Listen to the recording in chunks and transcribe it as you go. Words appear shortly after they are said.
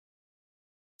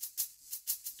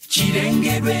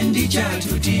Chilengedwe ndi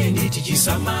chathu tiyeni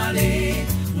tichisamale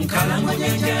Mkalango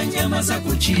nyanja nyama za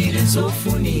kuchire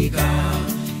zofunika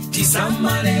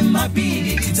Tisamale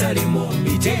mapiri tidzalemo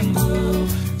mitengo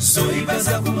Zoiba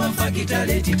za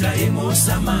kumafakitale titayemo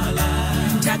samala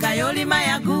Ntaka yolima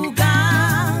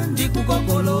yaguga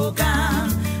ndikukokoloka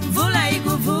Mvula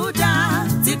ikuvuta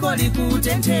dziko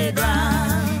likutentedwa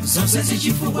Zonse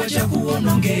zichifukwa cha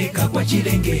kuonongeka kwa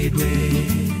chilengedwe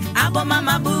Abo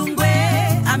mama bungwe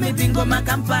amipingo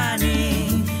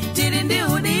makampani Tiri ndi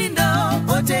udindo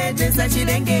oteteza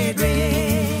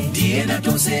chilengedwe Diena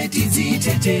tonse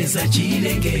tiziteteza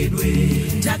chilengedwe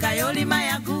Ntaka yolima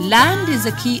yaguga. Land is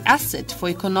a key asset for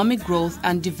economic growth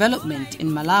and development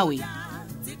in Malawi.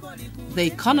 The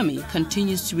economy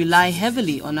continues to rely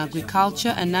heavily on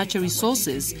agriculture and natural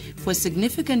resources for a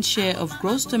significant share of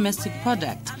gross domestic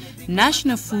product,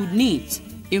 national food needs,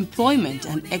 employment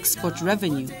and export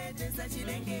revenue.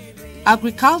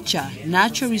 Agriculture,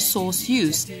 natural resource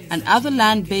use and other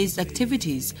land-based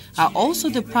activities are also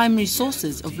the primary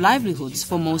sources of livelihoods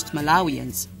for most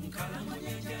Malawians.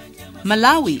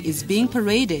 Malawi is being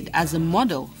paraded as a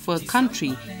model for a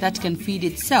country that can feed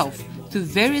itself through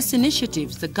various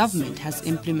initiatives the government has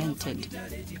implemented.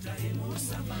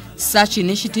 Such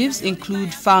initiatives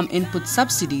include farm input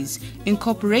subsidies,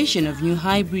 incorporation of new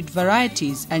hybrid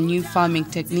varieties and new farming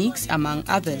techniques, among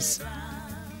others.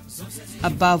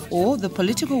 Above all, the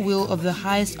political will of the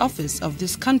highest office of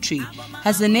this country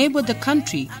has enabled the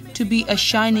country to be a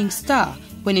shining star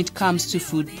when it comes to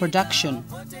food production.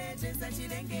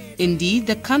 Indeed,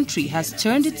 the country has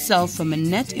turned itself from a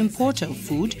net importer of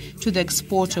food to the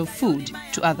exporter of food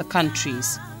to other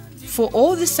countries. For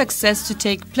all this success to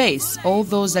take place, all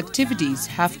those activities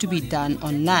have to be done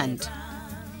on land.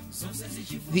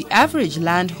 The average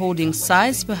land holding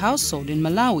size per household in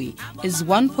Malawi is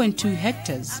 1.2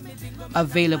 hectares.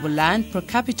 Available land per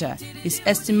capita is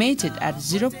estimated at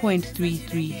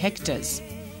 0.33 hectares.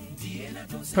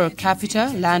 Per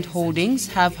capita land holdings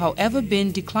have, however,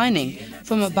 been declining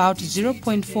from about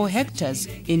 0.4 hectares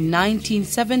in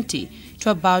 1970 to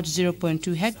about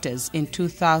 0.2 hectares in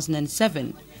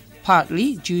 2007,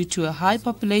 partly due to a high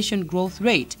population growth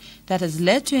rate that has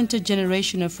led to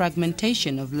intergenerational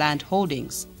fragmentation of land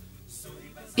holdings.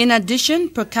 In addition,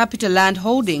 per capita land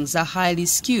holdings are highly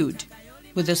skewed,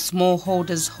 with the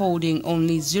smallholders holding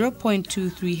only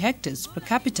 0.23 hectares per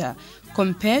capita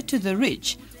compared to the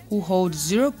rich, who hold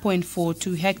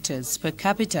 0.42 hectares per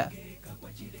capita.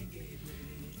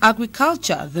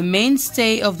 Agriculture, the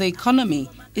mainstay of the economy,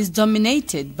 is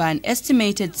dominated by an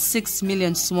estimated 6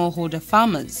 million smallholder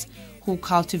farmers who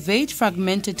cultivate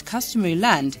fragmented customary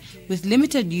land with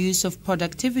limited use of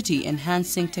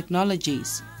productivity-enhancing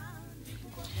technologies.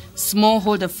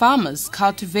 Smallholder farmers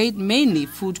cultivate mainly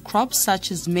food crops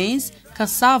such as maize,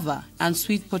 cassava, and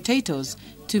sweet potatoes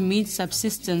to meet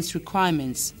subsistence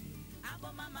requirements.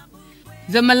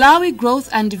 The Malawi Growth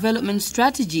and Development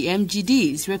Strategy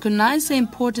 (MGDs) recognize the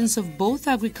importance of both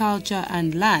agriculture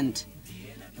and land.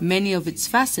 Many of its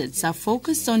facets are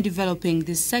focused on developing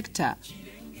this sector.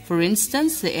 For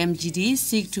instance, the MGDs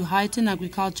seek to heighten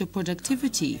agriculture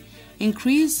productivity,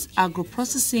 increase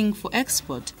agro-processing for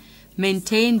export,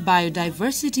 maintain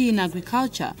biodiversity in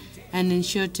agriculture, and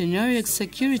ensure tenure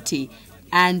security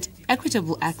and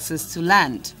equitable access to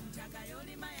land.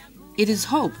 It is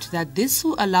hoped that this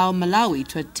will allow Malawi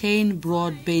to attain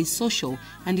broad-based social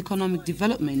and economic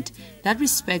development that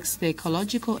respects the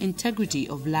ecological integrity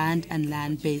of land and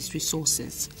land-based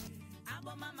resources.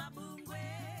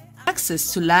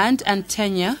 Access to land and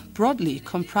tenure broadly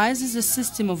comprises a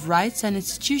system of rights and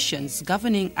institutions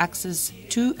governing access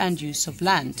to and use of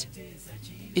land.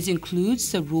 It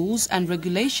includes the rules and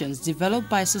regulations developed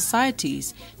by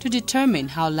societies to determine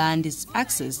how land is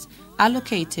accessed,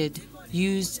 allocated,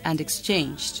 used and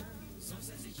exchanged.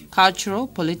 Cultural,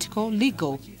 political,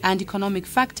 legal and economic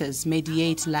factors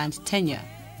mediate land tenure.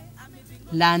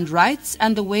 Land rights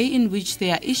and the way in which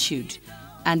they are issued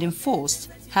and enforced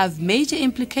have major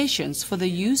implications for the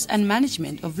use and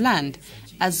management of land,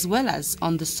 as well as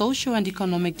on the social and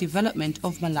economic development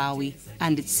of Malawi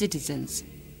and its citizens.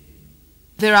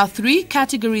 There are three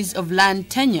categories of land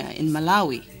tenure in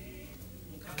Malawi: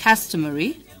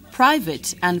 customary,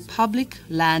 private and public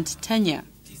land tenure.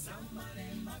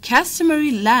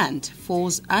 Customary land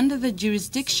falls under the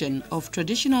jurisdiction of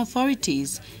traditional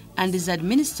authorities and is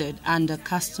administered under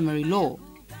customary law.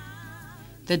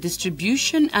 The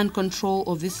distribution and control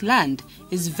of this land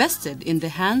is vested in the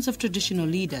hands of traditional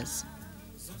leaders.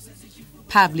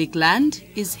 Public land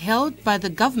is held by the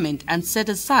government and set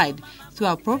aside through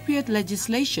appropriate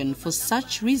legislation for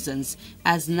such reasons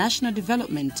as national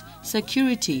development,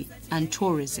 security, and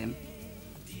tourism.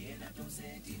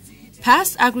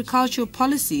 Past agricultural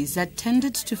policies that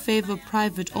tended to favor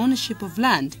private ownership of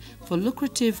land for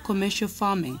lucrative commercial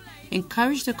farming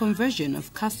encouraged the conversion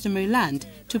of customary land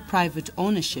to private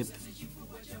ownership.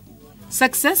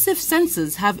 Successive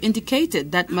censuses have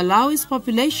indicated that Malawi's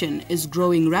population is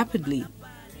growing rapidly.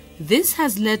 This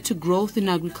has led to growth in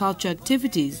agriculture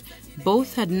activities,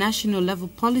 both at national level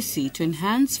policy to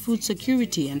enhance food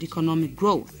security and economic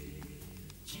growth.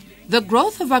 The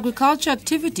growth of agriculture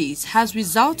activities has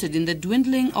resulted in the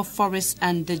dwindling of forests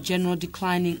and the general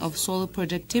declining of soil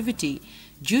productivity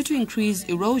due to increased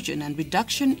erosion and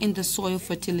reduction in the soil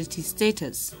fertility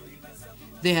status.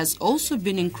 There has also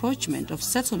been encroachment of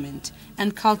settlement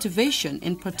and cultivation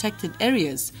in protected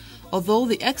areas, although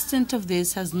the extent of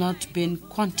this has not been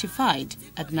quantified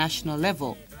at national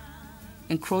level.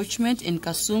 Encroachment in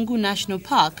Kasungu National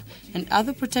Park and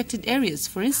other protected areas,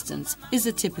 for instance, is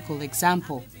a typical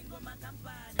example.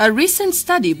 A recent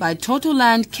study by Total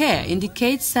Land Care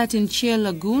indicates that in Chia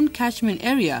Lagoon catchment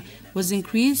area was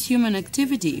increased human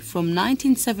activity from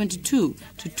 1972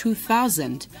 to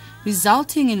 2000,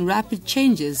 resulting in rapid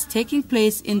changes taking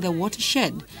place in the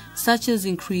watershed, such as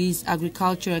increased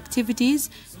agricultural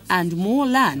activities and more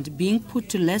land being put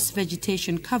to less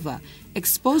vegetation cover,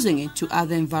 exposing it to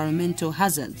other environmental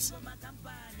hazards.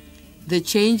 The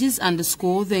changes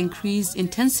underscore the increased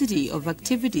intensity of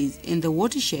activities in the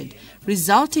watershed,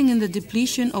 resulting in the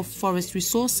depletion of forest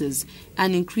resources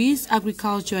and increased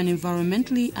agriculture and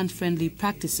environmentally unfriendly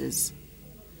practices.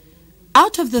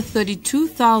 Out of the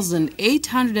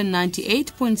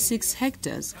 32,898.6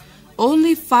 hectares,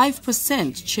 only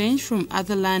 5% changed from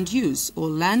other land use or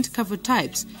land cover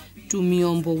types to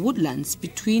Miombo woodlands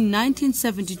between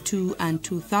 1972 and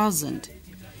 2000.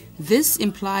 This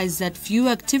implies that few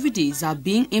activities are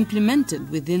being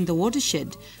implemented within the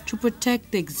watershed to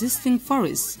protect the existing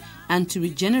forests and to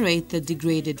regenerate the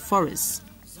degraded forests.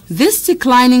 This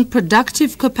declining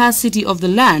productive capacity of the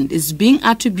land is being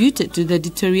attributed to the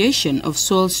deterioration of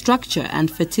soil structure and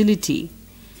fertility.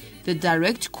 The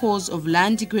direct cause of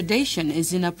land degradation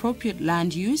is inappropriate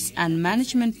land use and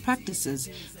management practices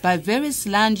by various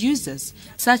land users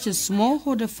such as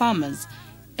smallholder farmers,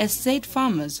 estate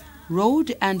farmers,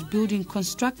 road and building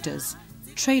constructors,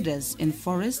 traders in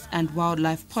forest and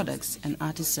wildlife products, and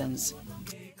artisans.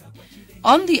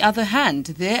 On the other hand,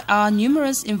 there are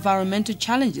numerous environmental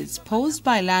challenges posed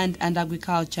by land and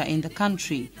agriculture in the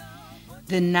country.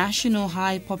 The national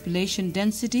high population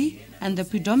density and the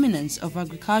predominance of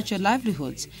agricultural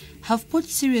livelihoods have put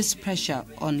serious pressure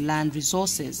on land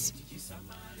resources.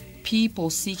 People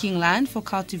seeking land for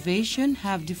cultivation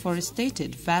have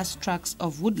deforested vast tracts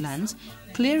of woodlands,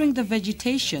 clearing the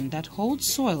vegetation that holds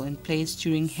soil in place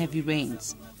during heavy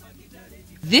rains.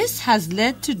 This has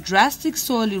led to drastic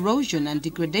soil erosion and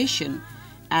degradation,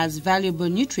 as valuable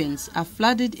nutrients are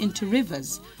flooded into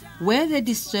rivers where they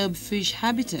disturb fish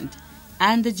habitat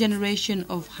and the generation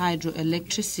of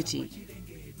hydroelectricity.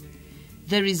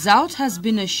 The result has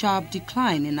been a sharp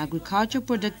decline in agricultural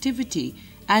productivity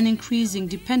and increasing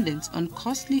dependence on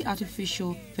costly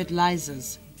artificial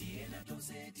fertilizers.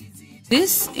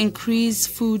 This increased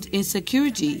food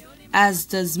insecurity, as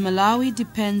does Malawi,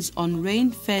 depends on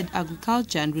rain-fed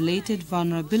agriculture and related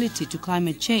vulnerability to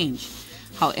climate change.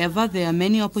 However, there are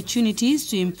many opportunities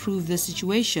to improve the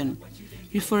situation.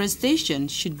 Reforestation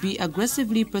should be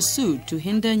aggressively pursued to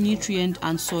hinder nutrient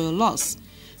and soil loss.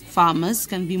 Farmers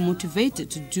can be motivated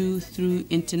to do through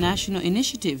international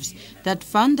initiatives that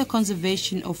fund the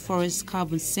conservation of forest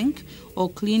carbon sink or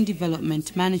clean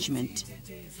development management.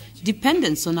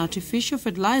 Dependence on artificial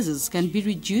fertilizers can be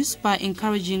reduced by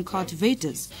encouraging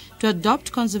cultivators to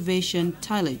adopt conservation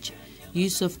tillage,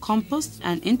 use of compost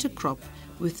and intercrop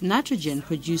with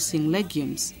nitrogen-producing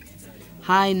legumes.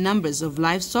 High numbers of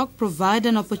livestock provide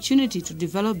an opportunity to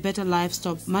develop better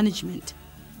livestock management.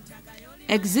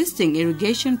 Existing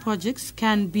irrigation projects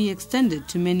can be extended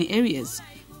to many areas.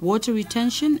 Water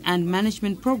retention and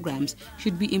management programs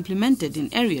should be implemented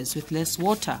in areas with less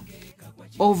water.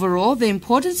 Overall, the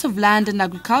importance of land and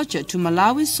agriculture to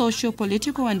Malawi's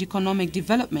socio-political and economic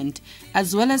development,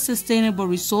 as well as sustainable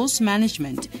resource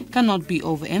management, cannot be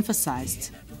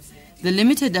overemphasized. The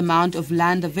limited amount of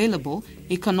land available,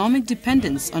 economic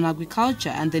dependence on agriculture,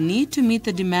 and the need to meet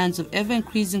the demands of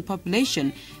ever-increasing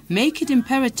population make it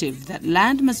imperative that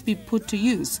land must be put to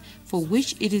use for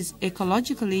which it is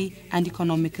ecologically and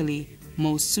economically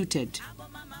most suited.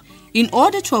 In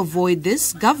order to avoid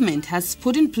this, government has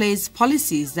put in place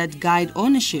policies that guide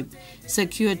ownership,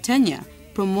 secure tenure,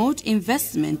 promote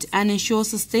investment, and ensure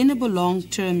sustainable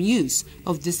long-term use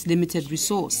of this limited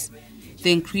resource.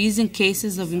 The increase in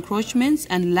cases of encroachments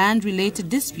and land-related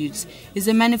disputes is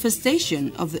a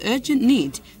manifestation of the urgent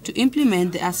need to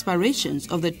implement the aspirations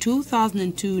of the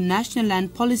 2002 National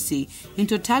Land Policy in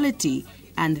totality,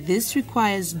 and this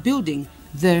requires building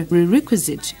the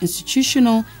requisite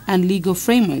institutional and legal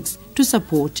frameworks to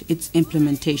support its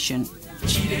implementation.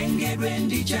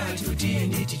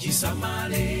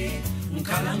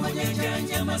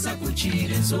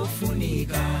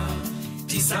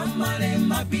 Tisamale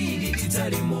mapili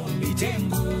titalemo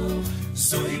mitengo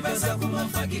soibaza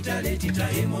kumafakitale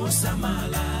titahemo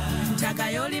samala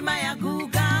takayolima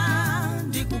yaguga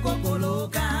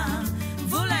ndikukokoloka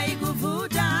mvula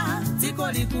ikuvuta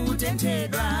dziko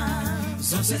likutentedwa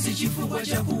zonse zichifukwa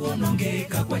cha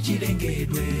kuonongeka kwa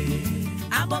chilengedwe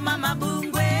abo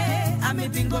mamabungwe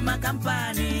amipingo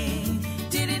makampani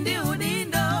tili ndi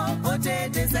udindo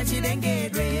oteteza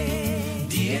chilengedwe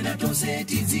ndiena tonse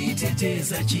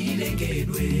tiziteteza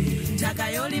chilengedwe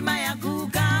takayolima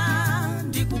yaguga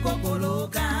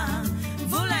ndikukokoloka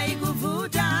mvula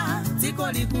ikuvuta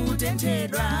dziko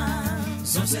likutentedwa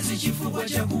zonse zichifukwa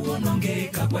cha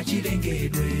kuonongeka kwa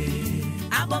chilengedwe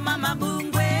abo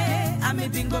mamabungwe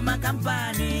amipingo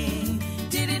makampani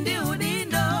tili ndi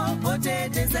udindo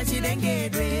oteteza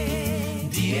chilengedwe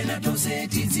ndiena tonse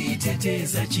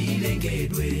tiziteteza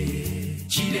chilengedwe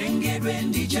chilengedwe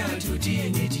ndi chathu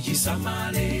tiyeni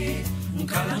tichisamale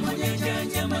mkalango nyanja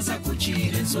nyama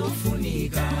zakuchire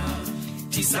zofunika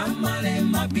tisamale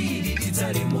mapiri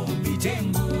tidzalemo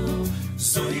mitengo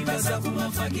zoibaza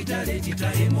kumafakitale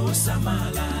titahemo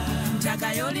samala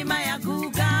takayolima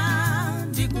yaguga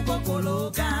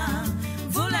ndikukokoloka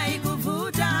mvula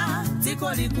ikuvuta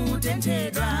dziko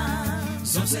likutentedwa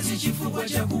zonse zichifukwa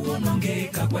cha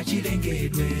kuonongeka kwa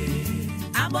chilengedwe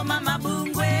abo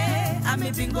mamabungwe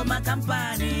amipingo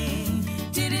makampani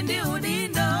tili ndi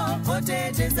udindo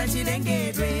oteteza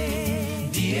chilengedwe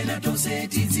ndiena tonse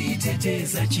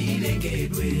tiziteteza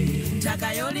chilengedwe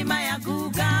takayolima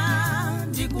yaguga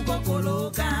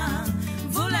ndikukokoloka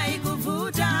mvula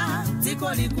ikuvuta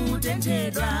dziko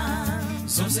likutentedwa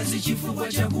zonse zichifukwa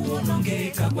cha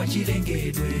kuonongeka kwa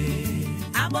chilengedwe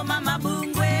abo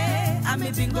mamabungwe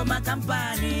amipingo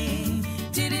makampani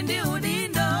tili ndi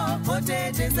udindo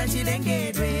oteteza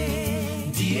chilengedwe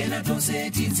ndiena tonse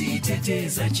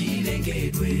tiziteteza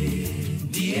chilengedwe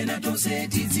ndiena tonse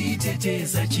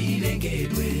tiziteteza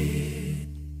chilengedwe